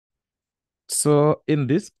So in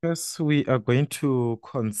this case, we are going to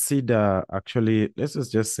consider actually, let's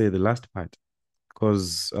just say the last part,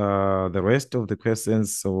 because the rest of the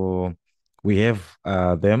questions, so we have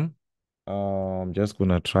them. I'm just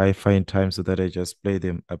gonna try find time so that I just play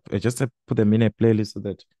them. I just put them in a playlist so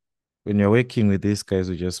that when you're working with these guys,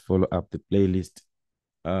 you just follow up the playlist.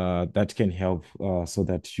 That can help so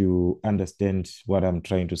that you understand what I'm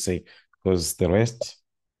trying to say, because the rest,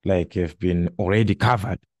 like, have been already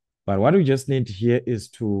covered. But what we just need here is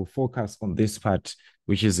to focus on this part,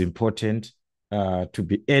 which is important to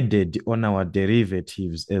be added on our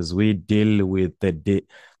derivatives as we deal with the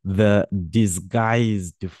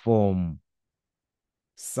disguised form,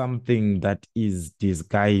 something that is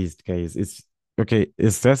disguised, guys. It's okay.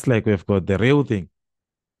 It's just like we've got the real thing,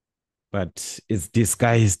 but it's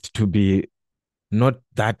disguised to be not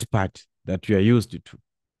that part that you are used to.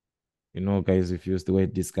 You know, guys, if you use the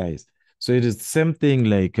word disguise. So it is the same thing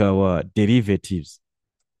like our derivatives.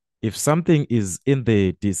 If something is in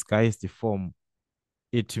the disguised form,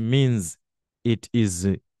 it means it is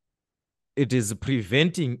it is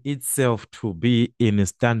preventing itself to be in a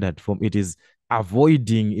standard form. It is uh,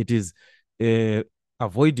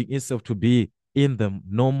 avoiding itself to be in the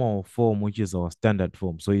normal form, which is our standard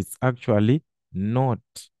form. So it's actually not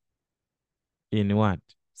in what?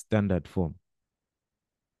 Standard form.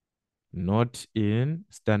 Not in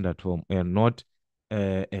standard form, and not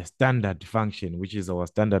a standard function, which is our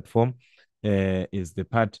standard form, is the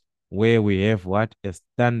part where we have what? A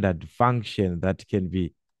standard function that can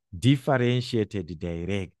be differentiated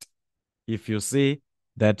direct. If you say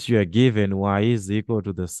that you are given y is equal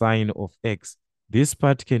to the sine of x, this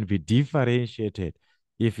part can be differentiated.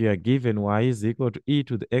 If you are given y is equal to e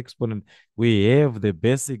to the exponent, we have the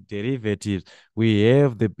basic derivatives. We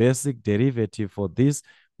have the basic derivative for this.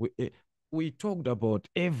 We talked about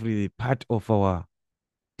every part of our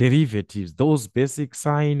derivatives, those basic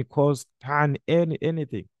sine, cos, tan,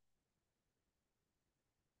 anything.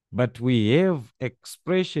 But we have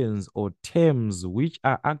expressions or terms which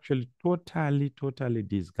are actually totally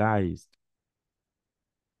disguised.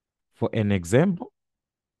 For an example,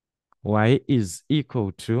 y is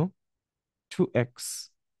equal to 2x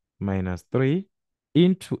minus 3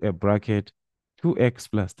 into a bracket 2x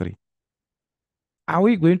plus 3. Are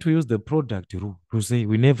we going to use the product rule to say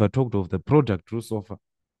we never talked of the product rule so far?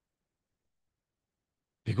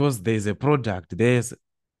 Because there's a product, there's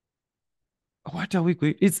what are we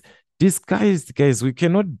going? It's disguised, guys. We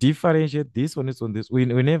cannot differentiate this one is on this. We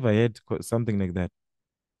never had something like that.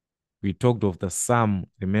 We talked of the sum.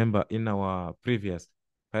 Remember, in our previous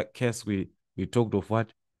case, we talked of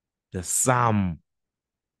what? The sum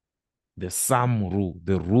rule,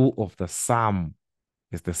 the rule of the sum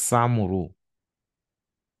is the sum rule.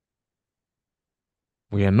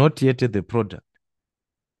 We are not yet at the product,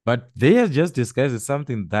 but they are just disguised as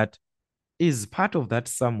something that is part of that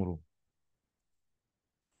sum rule.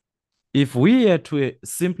 If we are to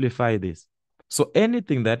simplify this, so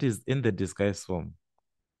anything that is in the disguised form,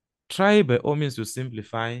 try by all means to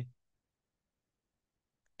simplify.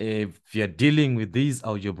 If you're dealing with these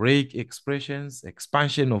algebraic expressions,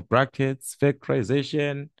 expansion of brackets,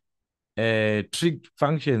 factorization, trig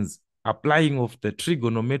functions, applying of the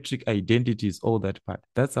trigonometric identities, all that part.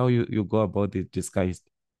 That's how you go about it disguised.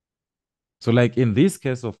 So like in this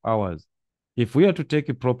case of ours, if we are to take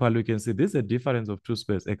it properly, we can see this is a difference of two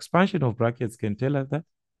squares. Expansion of brackets can tell us that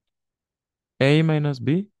a minus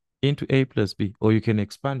b into a plus b, or you can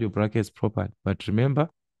expand your brackets properly. But remember,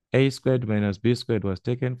 a squared minus b squared was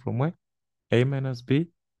taken from where? A minus b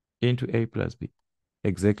into a plus b.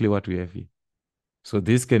 Exactly what we have here. So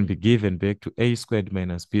this can be given back to a squared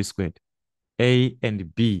minus b squared. A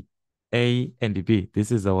and b. A and b.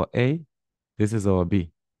 This is our a. This is our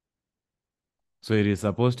b. So it is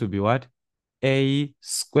supposed to be what? A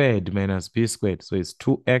squared minus b squared. So it's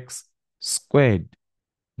 2x squared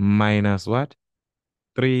minus what?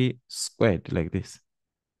 3 squared, like this.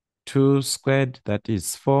 2 squared, that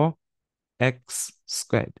is 4x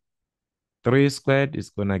squared. 3 squared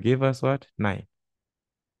is going to give us what? 9.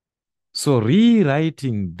 So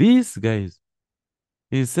rewriting this, guys,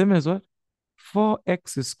 is same as what?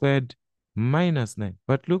 4x squared minus 9.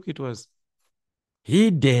 But look, it was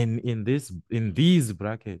hidden in these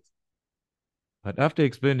brackets. But after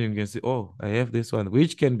explaining, you can see, oh, I have this one,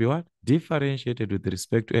 which can be what? Differentiated with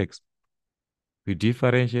respect to x. We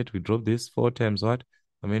differentiate, we drop this 4 times what?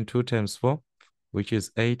 2 times 4, which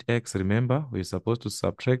is 8x. Remember, we're supposed to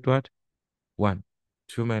subtract what? 1.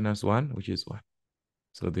 2 minus 1, which is 1.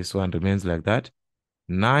 So this one remains like that.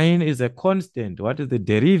 9 is a constant. What is the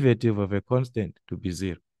derivative of a constant? To be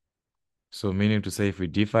 0. So meaning to say if we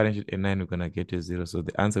differentiate a 9, we're going to get a 0. So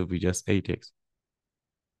the answer will be just 8x.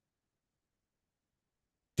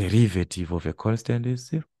 Derivative of a constant is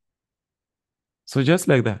 0. So just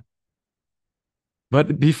like that.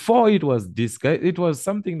 But before it was this guy, it was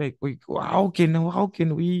something like, how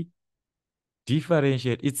can we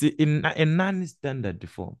differentiate? It's in a non-standard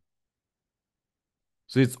form.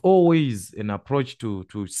 So it's always an approach to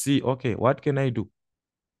see, okay, what can I do?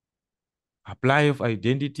 Apply of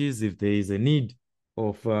identities if there is a need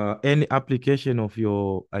of any application of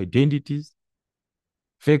your identities.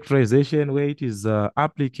 Factorization where it is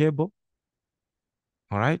applicable.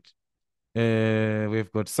 All right.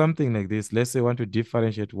 We've got something like this. Let's say I want to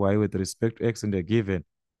differentiate y with respect to x in the given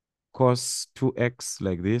cos 2x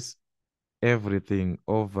like this, everything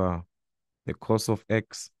over the cos of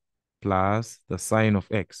x plus the sine of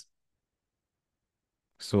x.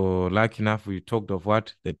 So lucky enough, we talked of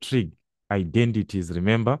what? The trig identities,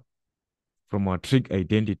 remember? From our trig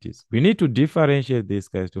identities. We need to differentiate these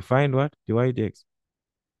guys to find what? dy dx.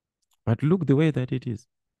 But look the way that it is.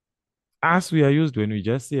 As we are used when we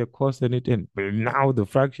just say a cos and it and now the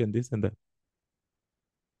fraction, this and that.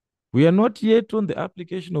 We are not yet on the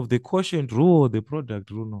application of the quotient rule or the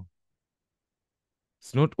product rule. No.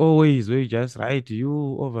 It's not always where you just write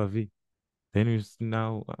u over v. Then you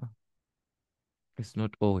now, it's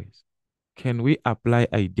not always. Can we apply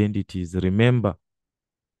identities? Remember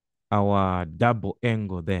our double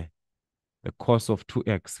angle there, the cos of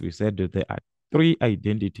 2x. We said that there are 3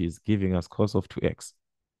 identities giving us cos of 2x.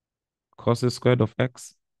 Cos squared of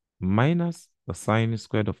x minus the sine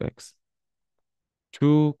squared of x.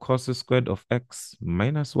 2 cos squared of x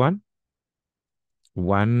minus 1.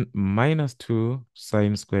 1 minus 2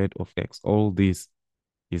 sine squared of x. All this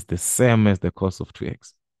is the same as the cos of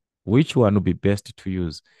 2x. Which one would be best to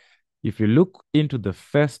use? If you look into the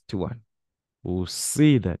first one, we'll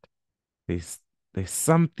see that there's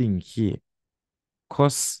something here.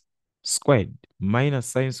 Cos squared minus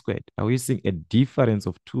sine squared. Are we seeing a difference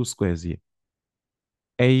of 2 squares here?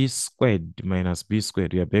 A squared minus b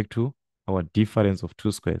squared. We are back to our difference of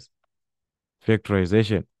 2 squares.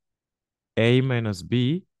 Factorization. A minus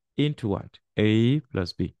b into what? A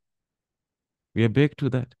plus b. We are back to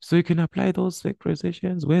that. So you can apply those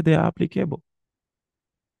factorizations where they are applicable.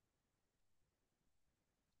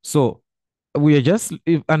 So we are just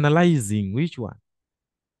analyzing which one.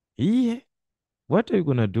 Yeah. What are you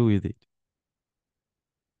going to do with it?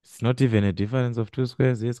 It's not even a difference of 2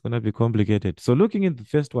 squares. It's going to be complicated. So looking at the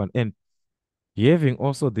first one and having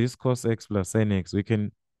also this cos x plus sin x, we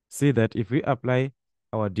can see that if we apply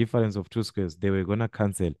our difference of 2 squares, they were going to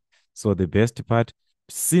cancel. So the best part,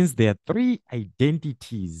 since there are 3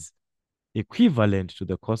 identities equivalent to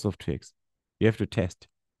the cos of 2x, you have to test.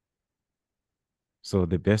 So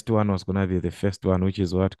the best one was going to be the first one, which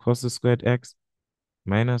is what? Cos squared x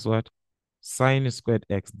minus what? Sine squared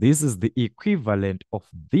x. This is the equivalent of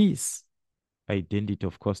this identity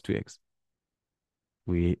of cos 2x.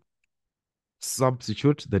 We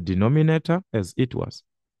substitute the denominator as it was.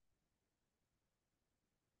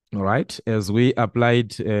 All right, as we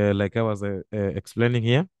applied, like I was explaining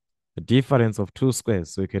here, the difference of 2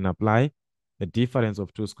 squares. So you can apply the difference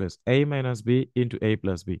of 2 squares, a minus b into a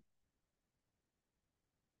plus b.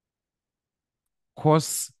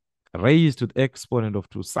 Cos raised to the exponent of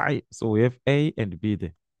 2 psi. So we have a and b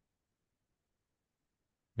there.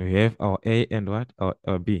 We have our a and what?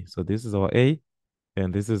 Our b. So this is our a,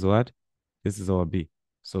 and this is what? This is our b.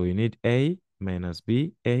 So we need a minus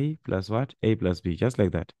b, a plus what? A plus b, just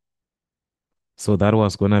like that. So that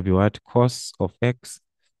was going to be what? Cos of x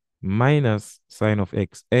minus sine of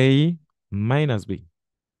x. A minus b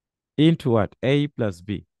into what? A plus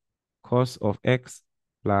b. Cos of x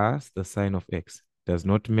plus the sine of x. Does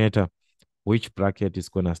not matter which bracket is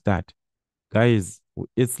going to start. Guys,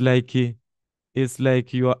 it's like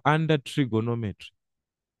you are under trigonometry.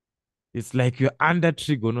 It's like you're under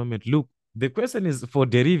trigonometry. Look, the question is for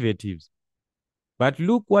derivatives. But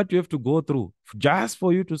look what you have to go through. Just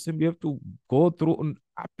for you to simply have to go through an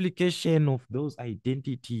application of those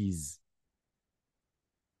identities.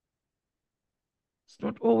 It's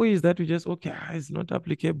not always that you just, okay, it's not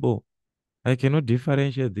applicable. I cannot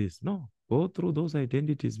differentiate this. No, go through those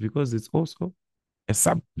identities because it's also a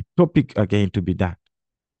subtopic again to be done.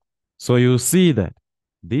 So you see that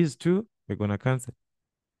these two, we're going to cancel.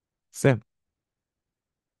 Same.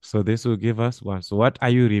 So this will give us 1. So what are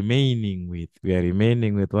you remaining with? We are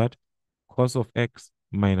remaining with what? Cos of x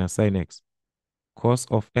minus sine x. Cos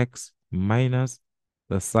of x minus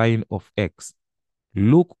the sine of x.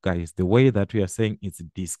 Look, guys, the way that we are saying it's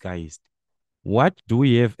disguised. What do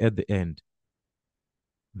we have at the end?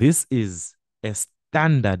 This is a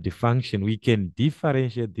standard function. We can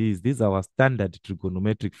differentiate these. These are our standard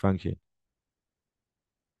trigonometric function.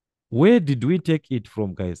 Where did we take it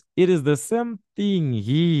from, guys? It is the same thing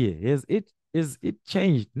here. Is it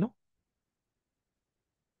changed? No.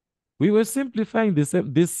 We were simplifying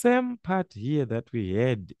the same part here that we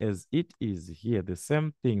had as it is here, the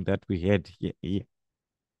same thing that we had here.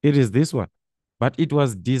 It is this one. But it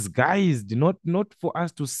was disguised, not for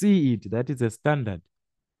us to see it. That is a standard.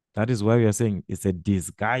 That is why we are saying it's a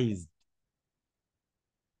disguised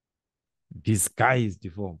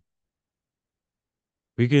form.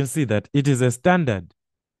 We can see that it is a standard.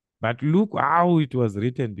 But look how it was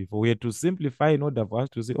written before. We had to simplify in order for us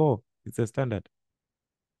to say, oh, it's a standard.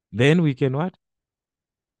 Then we can what?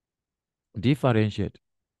 Differentiate.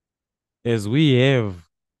 As we have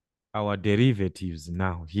our derivatives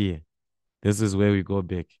now here, this is where we go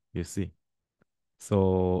back, you see.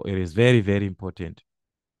 So it is very, very important.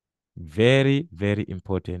 Very, very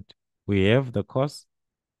important. We have the cos.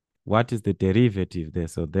 What is the derivative there?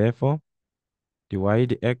 So therefore,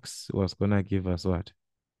 divide x was going to give us what?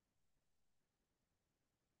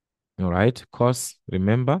 All right. Cos,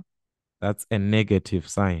 remember, that's a negative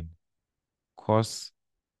sign. Cos,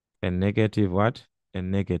 a negative what? A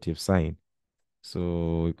negative sign.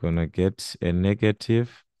 So we're going to get a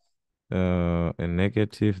negative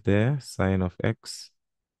there, sign of x.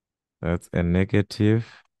 That's a negative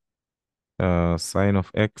sign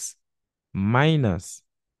of x minus.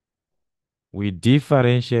 We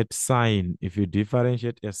differentiate sign. If you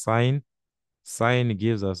differentiate a sign, sign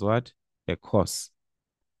gives us what? A cos.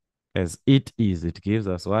 As it is, it gives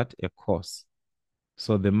us what? A cos.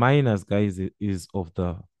 So the minus, guys, is of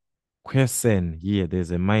the question here.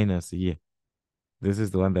 There's a minus here. This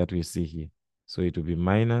is the one that we see here. So it will be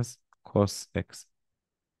minus cos x.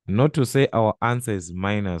 Not to say our answer is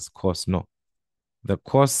minus cos, no. The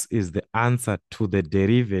cos is the answer to the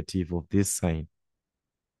derivative of this sign.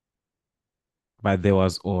 But there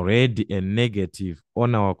was already a negative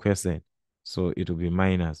on our question. So it will be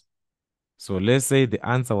minus. So let's say the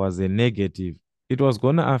answer was a negative. It was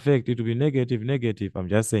going to affect, it will be negative, negative. I'm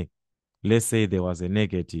just saying, let's say there was a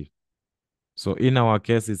negative. So in our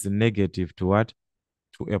case, it's negative to what?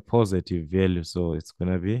 To a positive value. So it's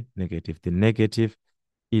going to be negative. The negative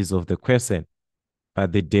is of the question.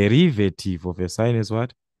 But the derivative of a sign is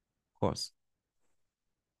what? Cos.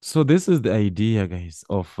 So this is the idea, guys,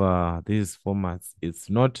 of these formats. It's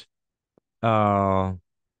not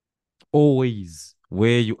always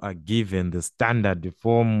where you are given the standard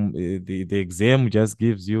form. The exam just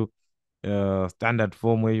gives you standard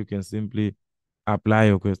form where you can simply apply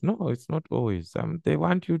your question. No, it's not always. They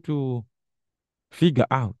want you to figure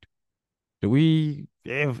out, do we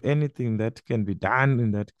have anything that can be done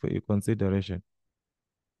in that consideration?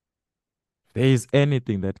 There is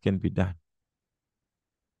anything that can be done.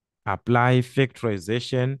 Apply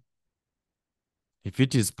factorization if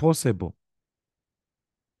it is possible.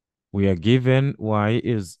 We are given y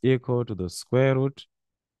is equal to the square root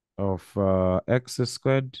of x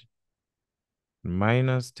squared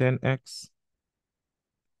minus 10x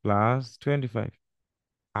plus 25.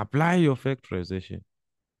 Apply your factorization.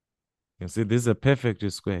 You can see this is a perfect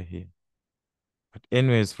square here. But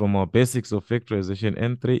anyways, from our basics of factorization,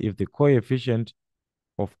 N3, if the coefficient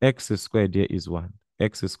of x squared here is 1,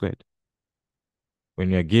 x squared. When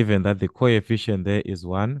you're given that the coefficient there is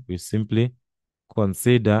 1, we simply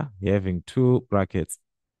consider having two brackets,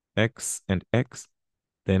 x and x.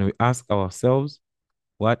 Then we ask ourselves,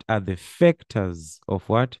 what are the factors of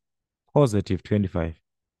what? Positive 25.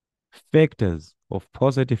 Factors of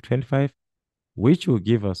positive 25, which will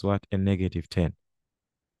give us what? A negative 10.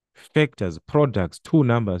 Factors, products, two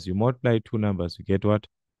numbers. You multiply two numbers, you get what?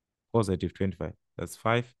 Positive 25. That's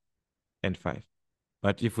 5 and 5.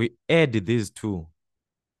 But if we add these two,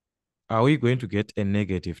 are we going to get a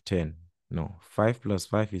negative 10? No. 5 plus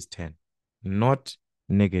 5 is 10, not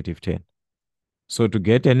negative 10. So to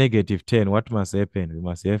get a negative 10, what must happen? We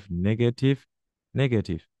must have negative,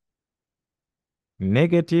 negative.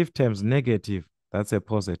 Negative times negative, that's a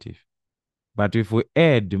positive. But if we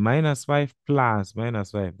add minus 5 plus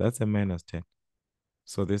minus 5, that's a minus 10.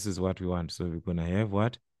 So this is what we want. So we're going to have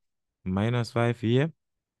what? Minus 5 here,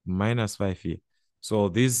 minus 5 here. So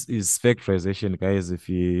this is factorization, guys. If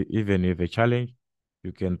you even have a challenge,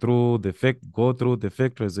 you can go through the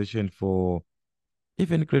factorization for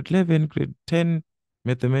even grade 11, grade 10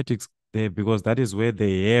 mathematics there, because that is where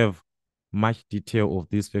they have much detail of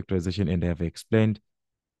this factorization, and they have explained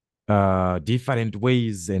different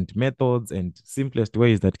ways and methods and simplest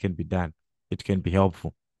ways that can be done. It can be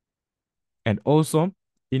helpful. And also,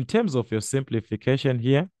 in terms of your simplification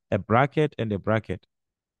here, a bracket and a bracket.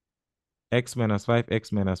 X minus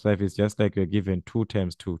 5 is just like you're given 2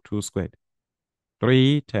 times 2, 2 squared.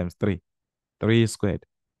 3 times 3, 3 squared.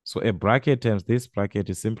 So a bracket times this bracket,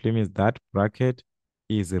 it simply means that bracket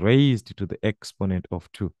is raised to the exponent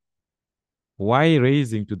of 2. Why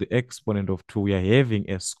raising to the exponent of 2? We are having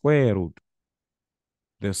a square root.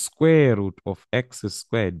 The square root of x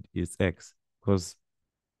squared is x, because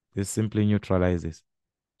this simply neutralizes.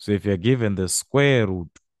 So if you're given the square root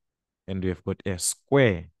and you've got a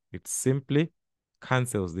square, it simply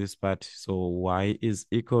cancels this part. So y is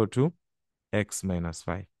equal to x minus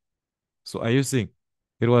 5. So are you seeing?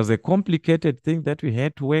 It was a complicated thing that we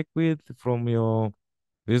had to work with from your,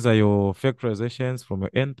 these are your factorizations from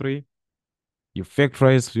your N3. You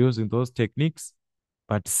factorize using those techniques,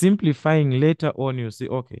 but simplifying later on, you see,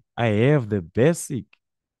 okay, I have the basic,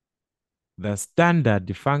 the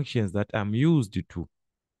standard functions that I'm used to.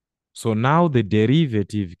 So now the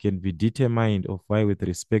derivative can be determined of y with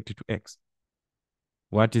respect to x.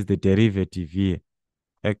 What is the derivative here?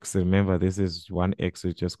 X, remember, this is 1x, so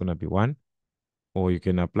it's just going to be 1. Or you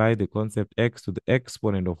can apply the concept x to the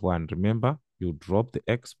exponent of 1. Remember, you drop the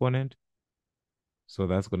exponent. So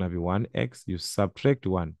that's going to be 1x. You subtract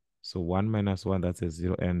 1. So 1 minus 1, that's a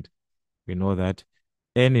 0. And we know that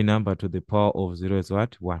any number to the power of 0 is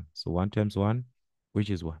what? 1. So 1 times 1, which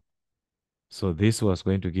is 1. So this was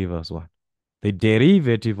going to give us 1. The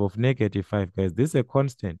derivative of negative 5, guys, this is a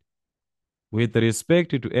constant. With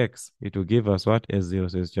respect to x, it will give us what? As 0.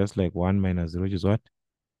 So it's just like 1 minus 0, which is what?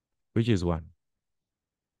 Which is 1.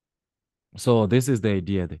 So this is the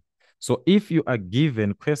idea there. So if you are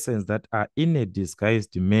given questions that are in a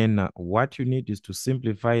disguised manner, what you need is to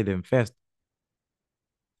simplify them first.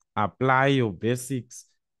 Apply your basics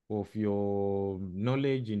of your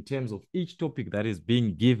knowledge in terms of each topic that is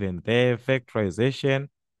being given there. Factorization,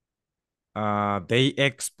 are they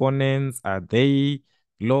exponents? Are they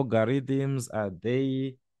logarithms? Are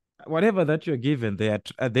they whatever that you're given?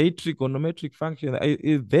 Are they trigonometric functions?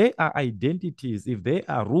 If they are identities, if they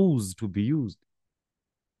are rules to be used,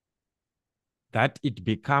 that it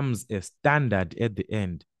becomes a standard at the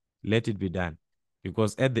end, let it be done.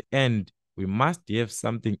 Because at the end, we must have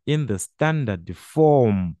something in the standard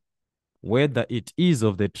form, whether it is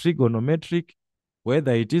of the trigonometric,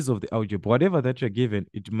 whether it is of the algebra, whatever that you're given,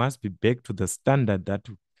 it must be back to the standard that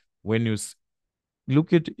when you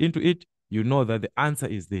look into it, you know that the answer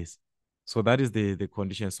is this. So that is the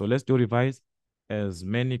condition. So let's do revise as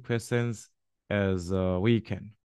many questions as we can.